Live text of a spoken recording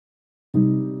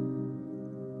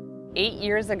8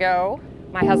 years ago,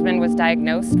 my husband was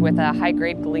diagnosed with a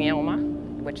high-grade glioma,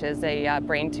 which is a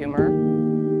brain tumor.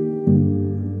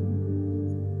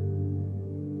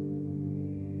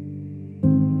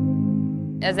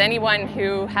 As anyone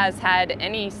who has had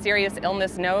any serious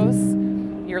illness knows,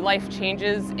 your life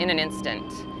changes in an instant.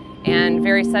 And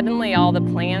very suddenly, all the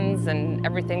plans and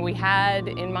everything we had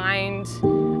in mind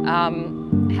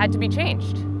had to be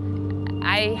changed.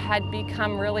 I had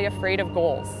become really afraid of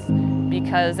goals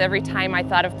because every time I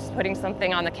thought of putting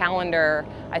something on the calendar,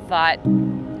 I thought,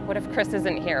 what if Chris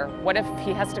isn't here? What if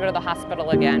he has to go to the hospital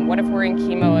again? What if we're in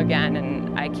chemo again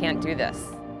and I can't do this?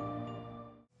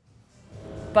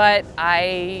 But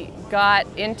I got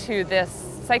into this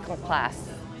cycle class.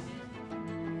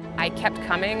 I kept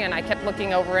coming and I kept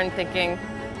looking over and thinking,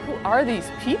 who are these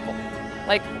people?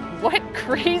 Like, what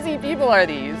crazy people are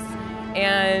these?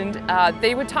 And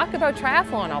they would talk about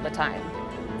triathlon all the time.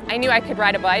 I knew I could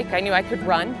ride a bike, I knew I could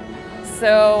run.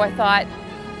 So I thought,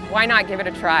 why not give it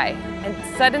a try? And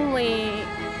suddenly,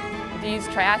 these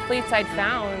triathletes I'd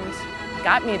found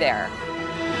got me there.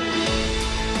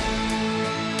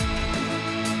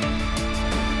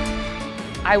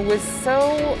 I was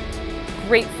so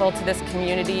grateful to this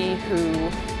community who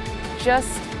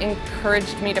just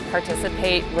encouraged me to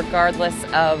participate regardless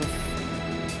of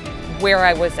where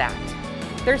I was at.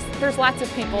 There's lots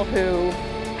of people who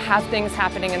have things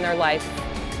happening in their life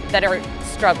that are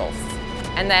struggles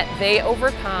and that they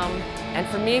overcome. And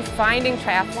for me, finding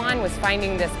triathlon was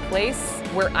finding this place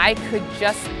where I could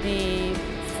just be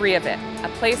free of it. A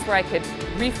place where I could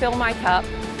refill my cup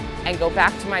and go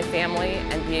back to my family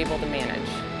and be able to manage.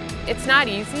 It's not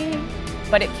easy,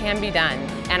 but it can be done.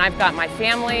 And I've got my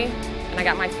family and I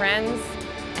got my friends.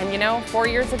 And you know, 4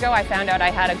 years ago, I found out I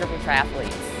had a group of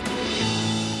triathletes.